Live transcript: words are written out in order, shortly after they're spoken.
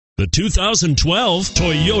The 2012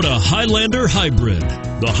 Toyota Highlander Hybrid.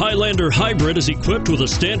 The Highlander Hybrid is equipped with a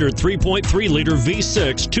standard 3.3-liter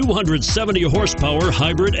V6 270 horsepower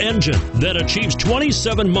hybrid engine that achieves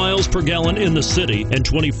 27 miles per gallon in the city and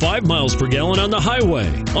 25 miles per gallon on the highway,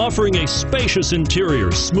 offering a spacious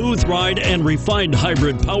interior, smooth ride, and refined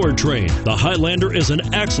hybrid powertrain. The Highlander is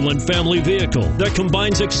an excellent family vehicle that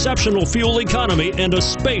combines exceptional fuel economy and a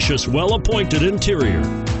spacious, well-appointed interior.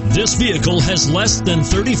 This vehicle has less than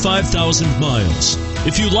 35,000 miles.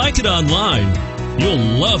 If you like it online,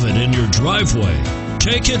 you'll love it in your driveway.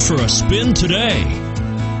 Take it for a spin today.